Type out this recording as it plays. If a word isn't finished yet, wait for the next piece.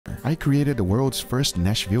I created the world's first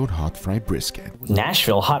Nashville hot fried brisket.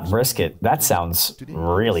 Nashville hot brisket. That sounds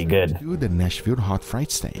really good. Do the Nashville hot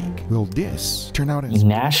fried steak. Will this turn out as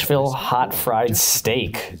Nashville hot fried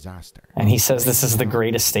steak. And he says this is the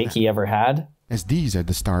greatest steak he ever had? As these are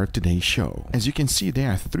the star of today's show. As you can see,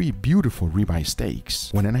 there are 3 beautiful ribeye steaks,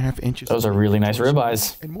 1.5 inches. Those are really nice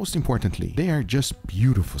ribeyes. And most importantly, they are just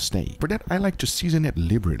beautiful steak. For that, I like to season it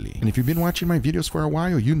liberally. And if you've been watching my videos for a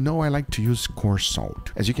while, you know I like to use coarse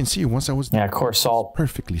salt. As you can see, once I was coarse salt,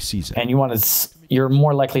 perfectly seasoned. And you want to, you're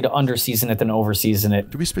more likely to under-season it than over-season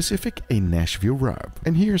it. To be specific, a Nashville rub.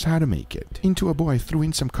 And here's how to make it. Into a bowl, I threw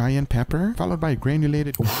in some cayenne pepper, followed by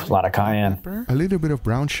granulated a lot of cayenne pepper, a little bit of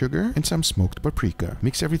brown sugar, and some smoked paprika.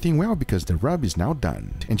 Mix everything well because the rub is now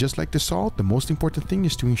done. And just like the salt, the most important thing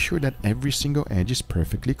is to ensure that every single edge is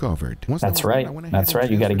perfectly covered. That's right. That's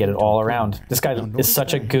right. You got to get it all around. This guy is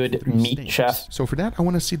such a good meat chef. So for that, I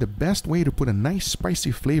want to see the best way to put a nice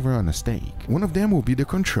spicy flavor on a steak. One of them will be the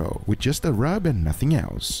control, with just the rub and nothing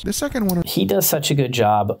else. The second one... He does such a good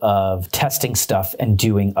job of testing stuff and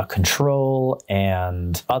doing a control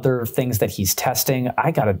and other things that he's testing.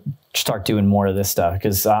 I got to start doing more of this stuff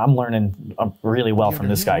because I'm learning really well from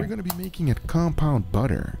this guy. We're going to be making it compound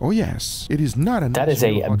butter. Oh yes, it is not a... That is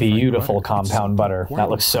a beautiful compound butter. That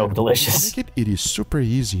looks so delicious. It is super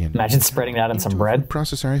easy. And imagine spreading that in some bread.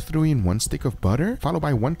 Processor, I threw in 1 stick of butter, followed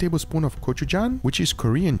by 1 tablespoon of gochujang, which is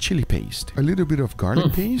Korean chili paste, a little bit of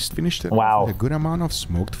garlic paste, finished it with a good amount of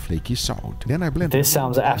smoked flaky salt. Then I blended. This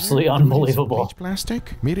sounds absolutely unbelievable.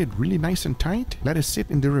 Plastic, made it really nice and tight. Let it sit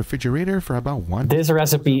in the refrigerator for about 1. This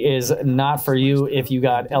recipe is not for you if you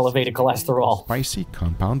got elevated cholesterol. Spicy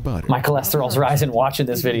compound butter. My cholesterol's rising watching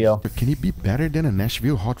this video. But can it be better than a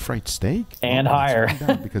Nashville hot fried steak? And higher.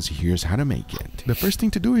 Because here's how to make it. The first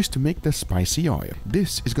thing to do is to make the spicy oil.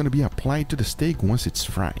 This is going to be applied to the steak once it's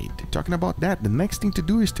fried. Talking about that, the next thing to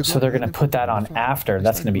do is to... So they're going to put that on after.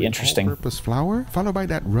 That's going to be interesting. All-purpose flour, followed by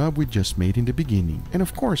that rub we just made in the beginning. And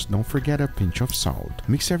of course, don't forget a pinch of salt.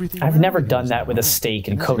 Mix everything. I've never done that with a steak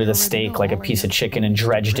and coated a steak like a piece of chicken and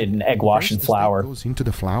dredged it in egg wash and flour. Goes into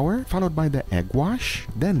the flour, followed by the egg wash,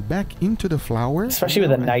 then back into the flour. Especially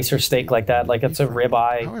with a nicer steak like that, like it's a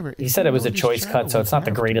ribeye. He said it was a choice cut, so it's not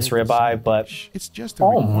the greatest ribeye, but it's just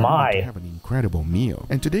oh my, have an incredible meal.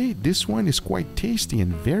 And today, this one is quite tasty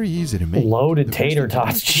and very easy to make. Loaded tater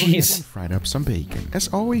tots, jeez. Fried up some bacon. As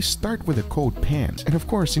always, start with a cold pan, and of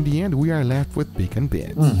course, in the end, we are left with bacon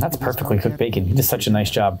bits. That's perfectly cooked bacon. He did such a nice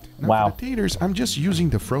job. Now, wow. For the taters, I'm just using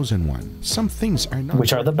the frozen one. Some things are not,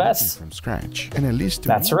 which are the best, from scratch, and at least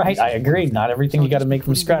that's right. I agree. Not everything you got to make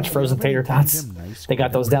from scratch. Frozen tater tots, they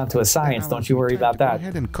got those down to a science. Don't you worry about that. Go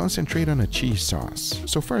ahead and concentrate on a cheese sauce.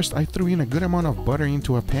 So first, I threw in a good amount of butter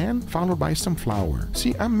into a pan, followed by some flour.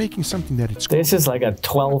 See, I'm making something that it's... This is like a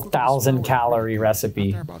 12,000 calorie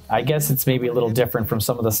recipe. I guess it's maybe a little different from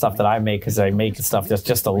some of the stuff that I make because I make stuff that's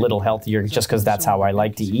just a little healthier just because that's how I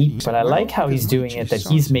like to eat. But I like how he's doing it, that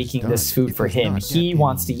he's making this food for him. He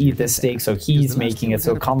wants to eat this steak, so he's making it,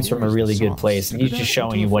 so it comes from a really good place. And he's just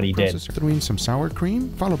showing you what he did. Threw in some sour cream,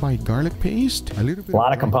 followed by garlic paste, a little bit a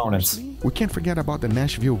lot of components. We can't forget about the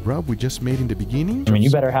Nashville rub we just made in the beginning. I mean,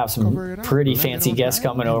 you better have some pretty fancy guests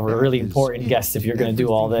coming over, really important guests if you're going to do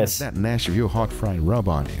all this. That Nashville hot fried rub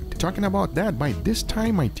on it. Talking about that, by this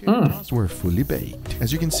time my tater tots were fully baked.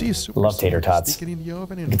 As you can see, love tater tots. In the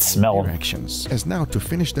oven you can smell them. As now to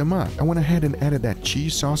finish them up, I went ahead and added that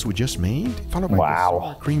cheese sauce we just made, followed by the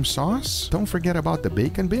sour cream sauce. Don't forget about the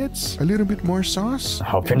bacon bits. A little bit more sauce. I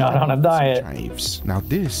hope you're not on a diet. Chives. Now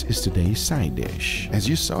this is today's side dish. As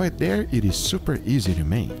you saw it there, it is super easy to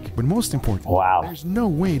make. But most important, there's no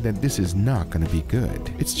way that this is not going to be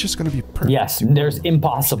good. It's just going to be perfect. Yes, there's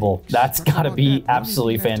impossible. That's got to be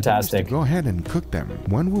absolutely fantastic. Go ahead and cook them.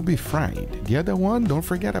 One will be fried. The other one, don't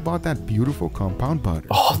forget about that beautiful compound butter.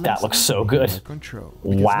 Oh, that looks so good.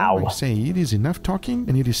 Wow. I say it is enough talking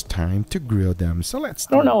and it is time to grill them. So let's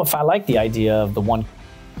start. I don't know if I like the idea of the one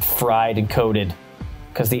fried and coated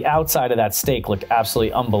because the outside of that steak looked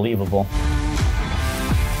absolutely unbelievable.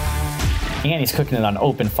 And he's cooking it on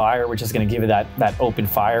open fire, which is going to give it that open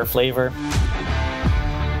fire flavor.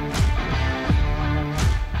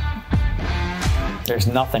 There's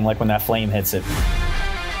nothing like when that flame hits it.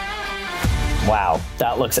 Wow,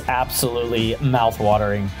 that looks absolutely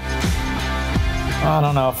mouth-watering. I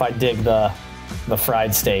don't know if I dig the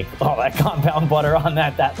fried steak. Oh, that compound butter on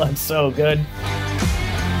that looks so good.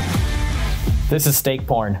 This is steak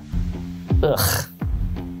porn. Ugh.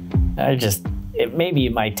 Maybe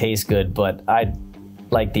it might taste good, but I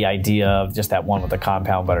like the idea of just that one with the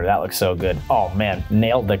compound butter. That looks so good. Oh man,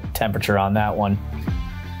 nailed the temperature on that one.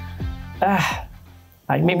 I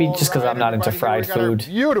Maybe just because I'm not into fried food.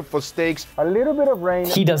 Beautiful steaks, a little bit of rain.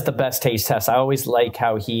 He does the best taste tests. I always like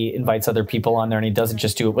how he invites other people on there and he doesn't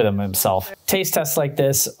just do it with himself. Taste tests like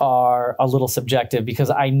this are a little subjective because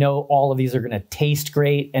I know all of these are going to taste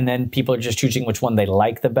great and then people are just choosing which one they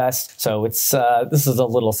like the best. So it's this is a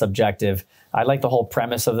little subjective. I like the whole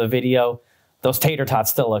premise of the video. Those tater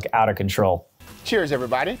tots still look out of control. Cheers,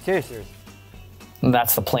 everybody. Cheers. Cheers. And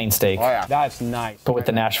that's the plain steak. Oh, yeah. That's nice. But with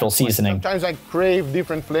the Nashville seasoning. Sometimes I crave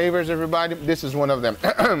different flavors, everybody. This is one of them.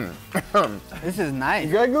 This is nice.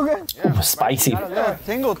 You good, Guga? Yeah. Ooh, spicy. Got a little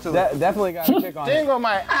tingle to it. Definitely got a kick on it. Tingle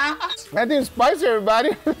my ass. That thing's spicy, everybody.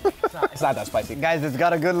 It's not that spicy. Guys, it's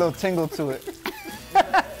got a good little tingle to it.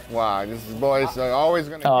 Wow, this boy's always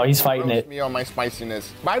gonna. Oh, he's fighting it. Me on my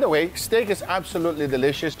spiciness. By the way, steak is absolutely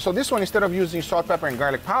delicious. So this one, instead of using salt, pepper, and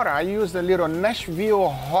garlic powder, I used a little Nashville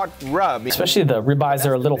hot rub. Especially the ribeyes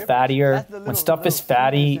are a little fattier. When stuff is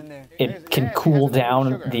fatty, it can cool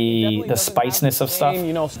down the spiciness of stuff.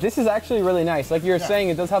 You know, this is actually really nice. Like you were saying,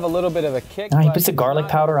 it does have a little bit of a kick. He puts the garlic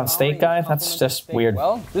powder on steak, guy. That's just weird.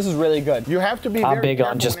 Well, this is really good. You have to be. I'm big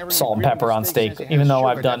on just salt and pepper on steak, even though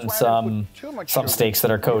I've done some steaks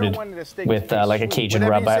that are coated with like a Cajun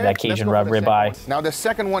rub. I have that Cajun rub ribeye. Now the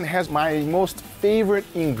second one has my most favorite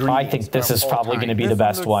ingredient. I think this is probably going to be the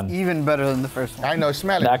best one. Even better than the first one. I know,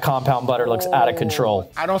 smell it. That compound butter looks out of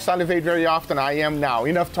control. I don't salivate very often. I am now.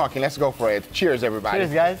 Enough talking. Let's go for it. Cheers, everybody.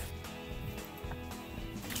 Cheers, guys.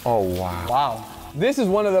 Oh, wow. Wow. This is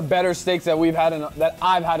one of the better steaks that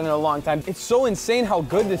I've had in a long time. It's so insane how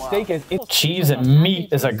good this steak is. Cheese and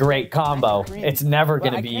meat is a great combo. It's never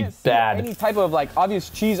going to be bad. Any type of like obvious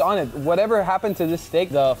cheese on it. Whatever happened to this steak,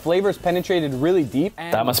 the flavors penetrated really deep.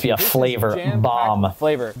 That must be a flavor bomb.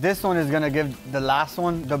 Flavor. This one is gonna give the last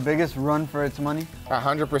one the biggest run for its money.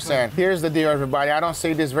 100%. Here's the deal, everybody. I don't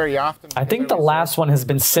say this very often. I think the last one has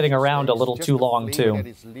been sitting around a little too long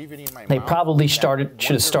too. They probably should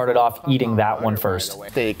have started off eating that one first.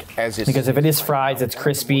 Because if it is fries, it's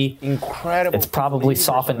crispy. Incredible. It's probably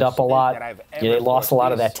softened up a lot. Yeah, they lost a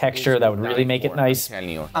lot of that texture that would really make it nice.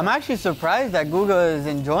 I'm actually surprised that Guga is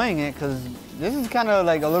enjoying it because this is kind of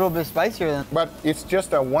like a little bit spicier than. But it's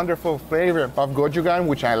just a wonderful flavor of gochujang,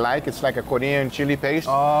 which I like. It's like a Korean chili paste.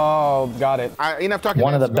 Oh, got it. Enough talking.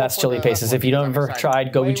 One of the best chili pastes. If you don't ever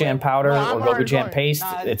tried gochujang powder or gochujang paste,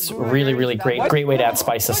 it's really, really great. Great way to add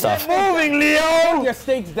spice to stuff. Moving, Leo! Your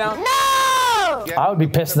steak's down. No! I would be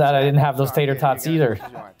pissed that I didn't have those tater tots either.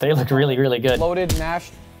 They look really, really good. Loaded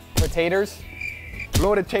mashed potatoes.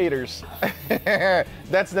 Loaded taters.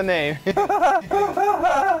 That's the name.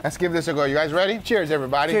 Let's give this a go. You guys ready? Cheers,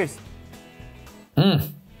 everybody. Cheers.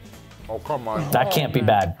 Oh, come on. That can't be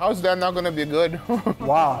bad. How's that not going to be good?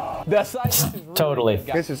 Wow. Totally.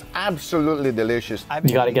 This is absolutely delicious.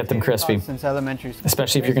 You got to get them crispy. Since elementary school.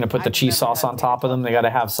 Especially if you're going to put the cheese sauce on top of them. They got to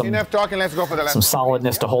have some Enough talking. Let's go for the last. Some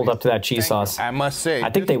solidness to hold up to that cheese sauce. I must say. I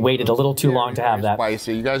think they waited a little too long to have that.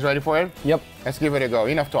 Spicy. You guys ready for it? Yep. Let's give it a go.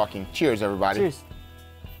 Enough talking. Cheers, everybody. Cheers.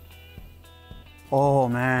 Oh,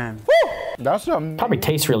 man. That's probably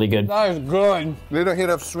tastes really good. That is good. Little hit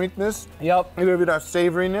of sweetness. Yep. A little bit of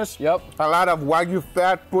savoriness. Yep. A lot of Wagyu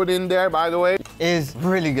fat put in there, by the way. Is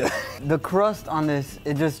really good. The crust on this,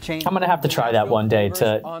 it just changed. I'm gonna have to try that one day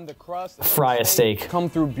to fry a steak. Come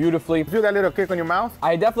through beautifully. Feel that little kick on your mouth?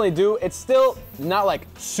 I definitely do. It's still not like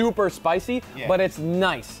super spicy, but it's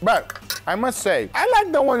nice. But I must say, I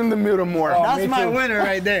like the one in the middle more. Oh, that's my winner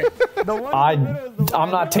right there. I'm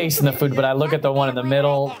not tasting the food, but I look at the one in the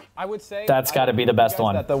middle. I would say that's got to be the best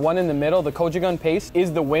one. That the one in the middle, the gochujang paste,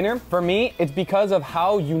 is the winner. For me, it's because of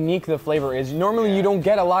how unique the flavor is. Normally, you don't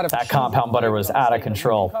get a lot of that compound butter was out of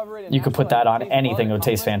control. You could put that on anything; it would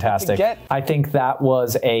taste fantastic. I think that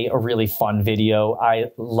was a really fun video.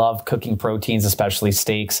 I love cooking proteins, especially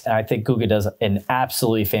steaks, and I think Guga does an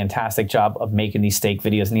absolutely fantastic job of making these steak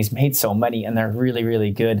videos, and he's made so many, and they're really,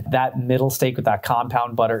 really good. That middle steak with that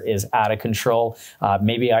compound butter is out of control.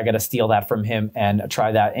 Maybe I got to steal that from him and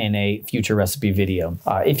try that in a future recipe video.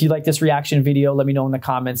 If you like this reaction video, let me know in the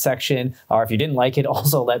comments section, or if you didn't like it,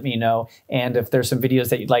 also let me know. And if there's some videos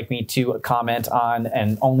that you'd like me to comment on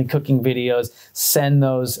and only cooking videos, send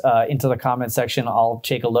those into the comment section. I'll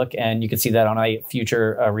take a look and you can see that on a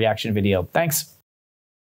future reaction video. Thanks.